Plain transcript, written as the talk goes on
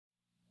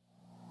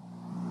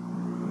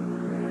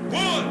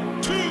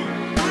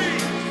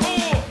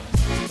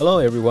Hello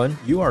everyone,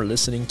 you are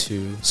listening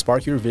to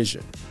Spark Your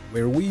Vision,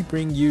 where we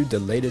bring you the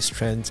latest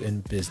trends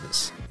in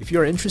business. If you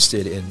are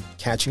interested in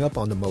catching up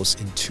on the most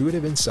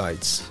intuitive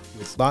insights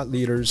with thought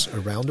leaders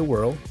around the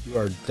world, you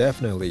are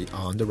definitely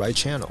on the right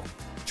channel.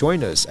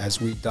 Join us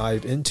as we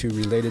dive into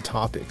related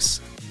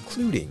topics,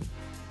 including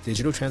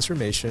digital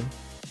transformation,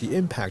 the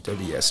impact of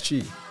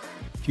ESG,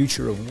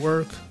 future of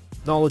work,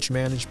 knowledge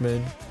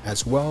management,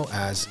 as well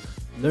as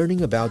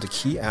learning about the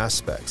key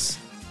aspects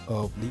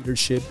of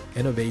leadership,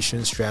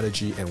 innovation,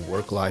 strategy, and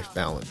work-life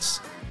balance.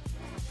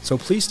 So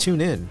please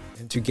tune in,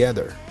 and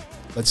together,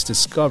 let's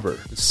discover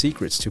the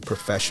secrets to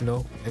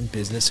professional and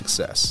business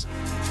success.